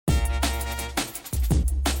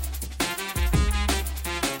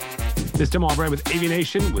This Tim Albright with AV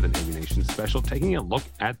Nation with an AV Nation special, taking a look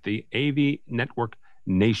at the AV Network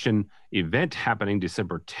Nation event happening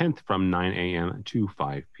December 10th from 9 a.m. to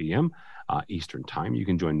 5 p.m. Eastern Time. You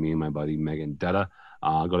can join me and my buddy Megan Dutta.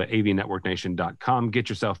 Go to avnetworknation.com. Get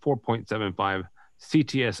yourself 4.75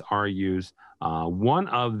 CTS-RUs. One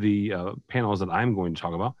of the panels that I'm going to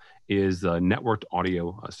talk about is networked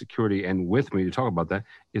audio security. And with me to talk about that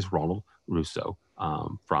is Ronald Russo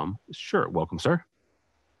from Shure. Welcome, sir.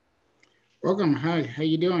 Welcome. Hi. How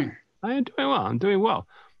you doing? I am doing well. I'm doing well.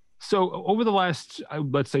 So over the last,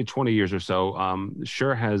 let's say 20 years or so,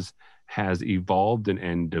 Shure has evolved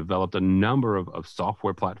and developed a number of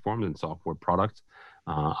software platforms and software products.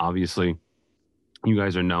 Obviously, you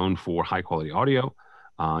guys are known for high quality audio.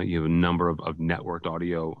 You have a number of networked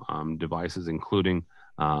audio devices, including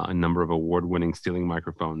a number of award-winning Stealing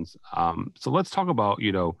microphones. So let's talk about,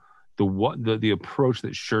 the approach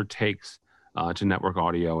that Shure takes to network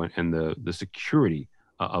audio and the security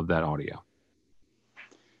of that audio.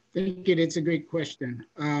 Thank you. That's a great question.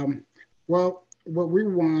 Well, what we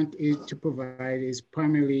want to provide is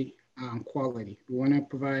primarily quality. We want to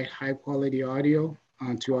provide high quality audio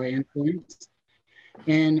to our endpoints.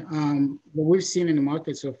 And what we've seen in the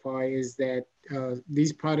market so far is that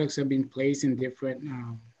these products have been placed in different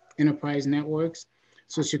enterprise networks.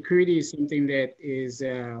 So security is something that is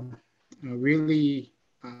really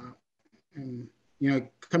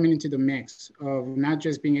coming into the mix of not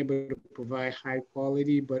just being able to provide high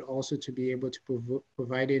quality, but also to be able to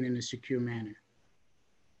provide it in a secure manner.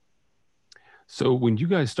 So when you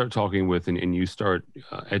guys start talking with and you start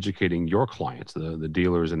educating your clients, the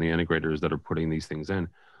dealers and the integrators that are putting these things in,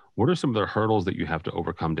 what are some of the hurdles that you have to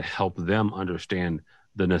overcome to help them understand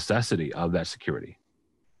the necessity of that security?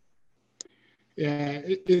 Yeah,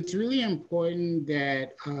 it's really important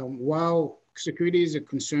that while security is a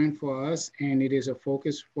concern for us and it is a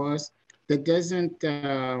focus for us, that doesn't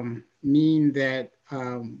mean that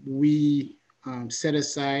we set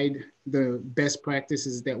aside the best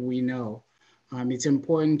practices that we know. It's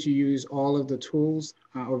important to use all of the tools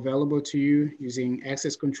available to you, using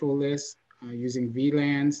access control lists, using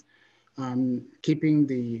VLANs, keeping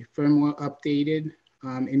the firmware updated,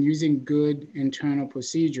 and using good internal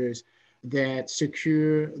procedures that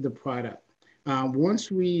secure the product.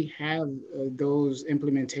 Once we have those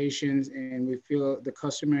implementations and we feel the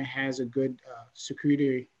customer has a good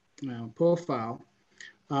security profile,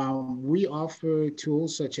 we offer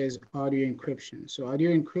tools such as audio encryption. So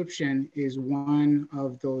audio encryption is one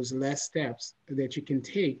of those last steps that you can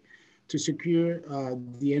take to secure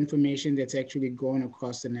the information that's actually going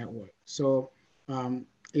across the network. So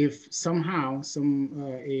if somehow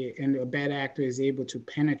a bad actor is able to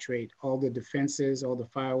penetrate all the defenses, all the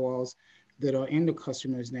firewalls that are in the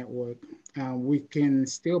customer's network, we can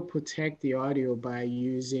still protect the audio by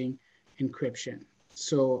using encryption.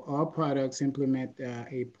 So our products implement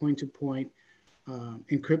a point-to-point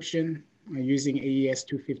encryption using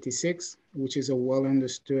AES-256, which is a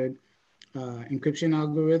well-understood encryption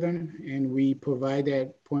algorithm, and we provide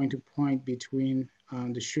that point-to-point between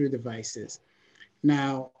the Shure devices.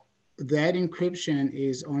 Now, that encryption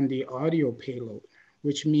is on the audio payload,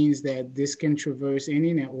 which means that this can traverse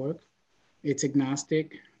any network. It's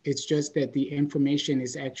agnostic. It's just that the information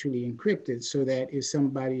is actually encrypted so that if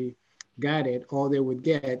somebody got it, all they would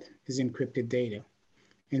get is encrypted data.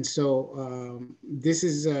 And so this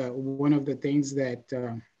is one of the things that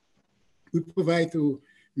we provide through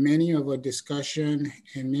many of our discussion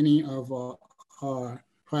and many of our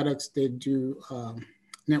products that do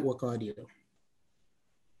network audio.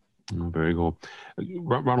 Very cool.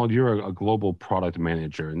 Ronald, you're a global product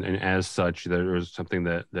manager, and as such, there is something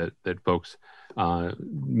that folks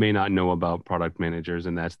may not know about product managers,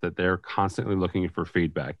 and that's that they're constantly looking for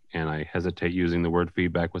feedback. And I hesitate using the word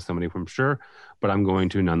feedback with somebody from Shure, but I'm going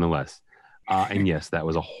to nonetheless. And yes, that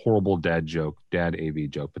was a horrible dad AV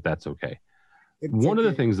joke, but that's okay. One of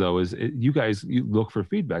the things, though, is you look for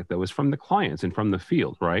feedback, though, is from the clients and from the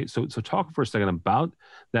field, right? So talk for a second about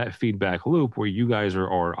that feedback loop where you guys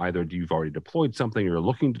are either you've already deployed something or you're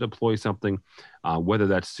looking to deploy something, whether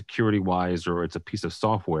that's security-wise or it's a piece of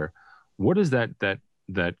software. What does that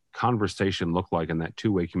conversation look like and that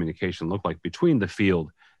two-way communication look like between the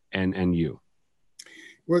field and you?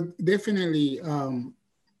 Well, definitely.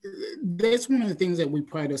 That's one of the things that we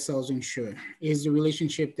pride ourselves in Shure is the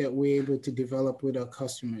relationship that we're able to develop with our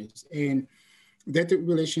customers. And that the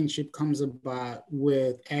relationship comes about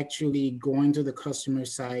with actually going to the customer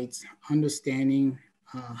sites, understanding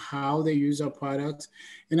how they use our products,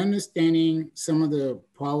 and understanding some of the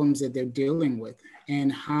problems that they're dealing with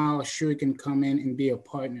and how Shure can come in and be a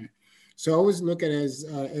partner. So I always look at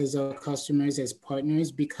as our customers as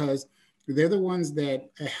partners, because they're the ones that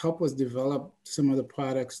help us develop some of the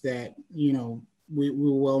products that, you know, we're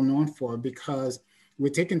well known for, because we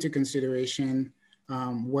take into consideration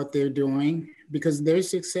what they're doing, because their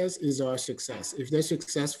success is our success. If they're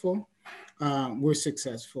successful, we're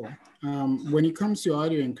successful. When it comes to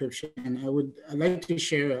audio encryption, I'd like to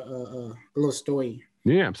share a little story.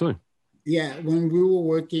 Yeah, absolutely. Yeah, when we were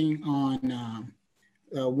working on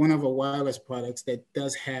one of our wireless products that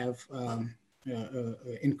does have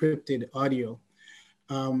encrypted audio,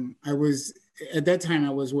 I was at that time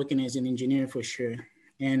I was working as an engineer for sure,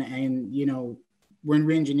 and you know, when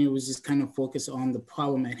we engineer was just kind of focused on the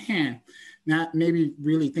problem at hand, not maybe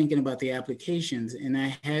really thinking about the applications. And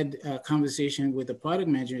I had a conversation with the product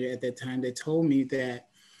manager at that time that told me that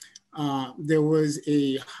there was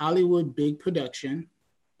a Hollywood big production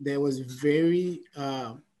that was very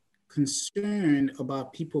concerned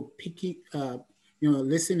about people picking, you know,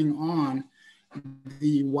 listening on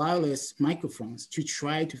the wireless microphones to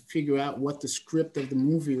try to figure out what the script of the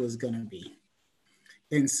movie was going to be.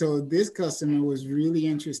 And so this customer was really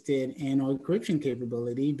interested in our encryption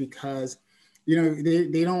capability because, you know,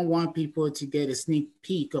 they don't want people to get a sneak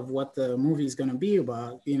peek of what the movie is going to be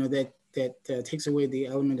about. You know, that takes away the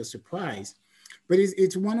element of surprise. But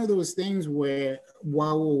it's one of those things where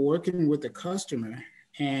while we're working with the customer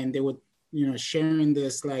and they were, you know, sharing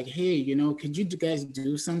this like, hey, you know, could you guys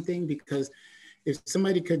do something? Because if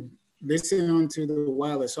somebody could listen onto the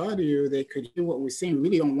wireless audio, they could hear what we're saying. We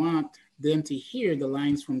really don't want them to hear the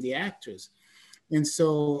lines from the actors. And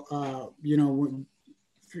so, you know,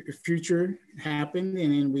 future happened,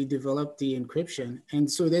 and then we developed the encryption. And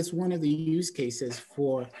so that's one of the use cases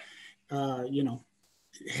for, you know,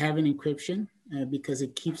 having encryption because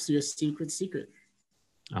it keeps your secret.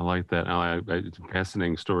 I like that. It's a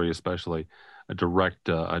fascinating story, especially a direct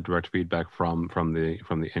feedback from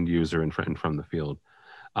the end user and from the field.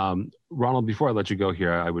 Ronald, before I let you go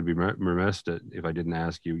here, I would be remiss if I didn't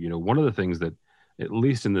ask you. You know, one of the things that, at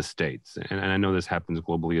least in the States, and I know this happens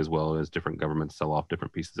globally as well, as different governments sell off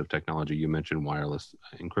different pieces of technology. You mentioned wireless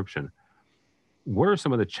encryption. What are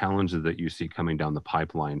some of the challenges that you see coming down the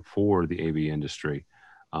pipeline for the AV industry,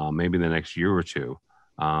 maybe in the next year or two?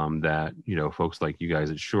 That, you know, folks like you guys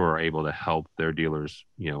at Shure are able to help their dealers,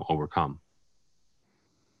 you know, overcome?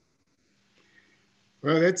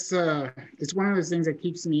 Well, it's one of those things that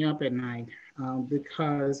keeps me up at night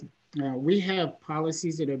because we have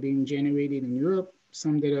policies that are being generated in Europe,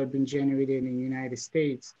 some that have been generated in the United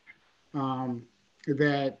States,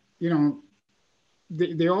 that, you know,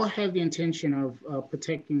 they all have the intention of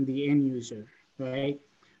protecting the end user, right?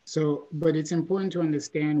 So, but it's important to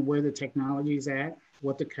understand where the technology is at,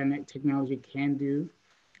 what the technology can do,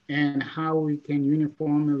 and how we can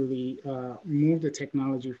uniformly move the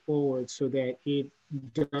technology forward so that it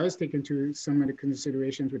does take into some of the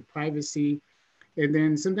considerations with privacy. And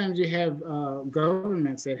then sometimes you have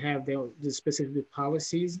governments that have the specific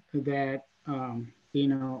policies that, you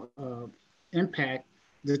know, impact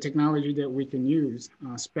the technology that we can use.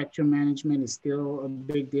 Spectrum management is still a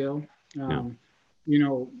big deal. You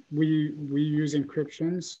know, we use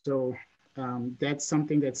encryption, so that's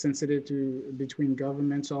something that's sensitive to between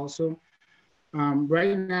governments also.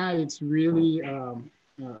 Right now, it's really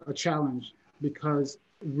a challenge because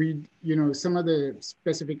you know, some of the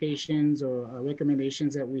specifications or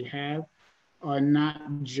recommendations that we have are not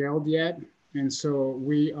gelled yet. And so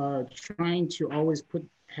we are trying to always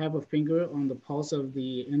have a finger on the pulse of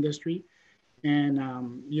the industry and,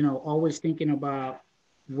 you know, always thinking about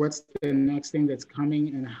what's the next thing that's coming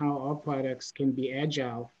and how our products can be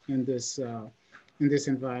agile in this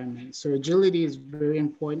environment. So agility is very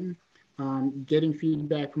important. Getting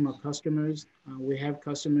feedback from our customers. We have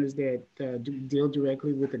customers that deal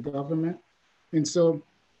directly with the government. And so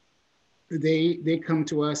they come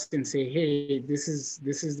to us and say, hey, this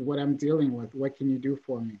is what I'm dealing with. What can you do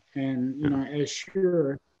for me? And, you know, as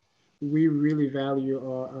Shure, we really value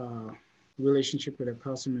our relationship with our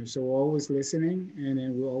customers. So we're always listening, and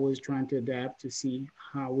then we're always trying to adapt to see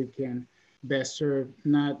how we can best serve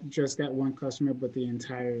not just that one customer, but the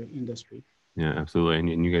entire industry. Yeah, absolutely.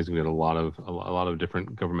 And you guys have got a lot of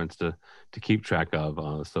different governments to keep track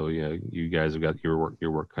of. So yeah, you guys have got your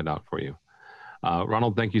work cut out for you.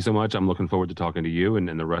 Ronald, thank you so much. I'm looking forward to talking to you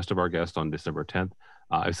and the rest of our guests on December 10th.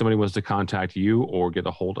 If somebody wants to contact you or get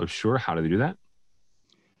a hold of Shure, how do they do that?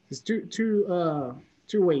 There's two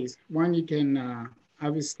ways. One, you can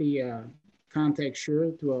obviously contact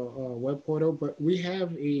Shure through a web portal, but we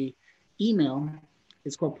have a email.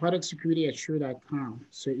 It's called productsecurity@shure.com.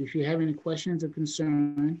 So if you have any questions or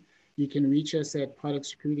concern, you can reach us at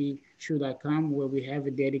productsecurity@shure.com, where we have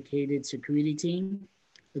a dedicated security team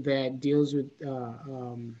that deals with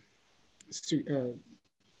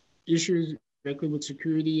issues directly with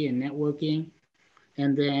security and networking.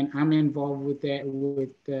 And then I'm involved with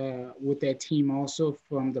that team also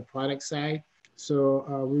from the product side.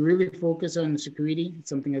 So we really focus on security. It's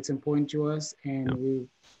something that's important to us, and we're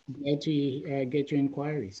glad to get your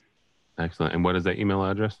inquiries. Excellent. And what is that email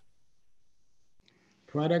address?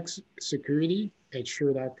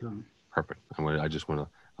 Productsecurity@Shure.com. Perfect. I just want to,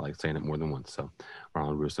 I like saying it more than once. So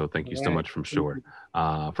Ronald Russo, thank you so much from Shure.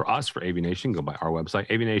 For us, for AV-Nation, go by our website,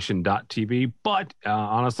 avnation.tv. But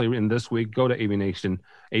honestly, in this week, go to AV-Nation,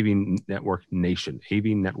 AV Network Nation,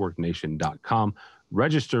 avnetworknation.com.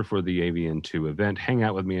 Register for the AVN2 event. Hang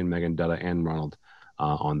out with me and Megan Dutta and Ronald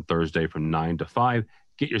on Thursday from 9 to 5.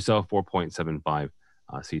 Get yourself 4.75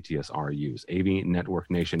 CTS RUs.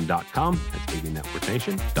 avnetworknation.com. That's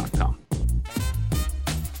avnetworknation.com.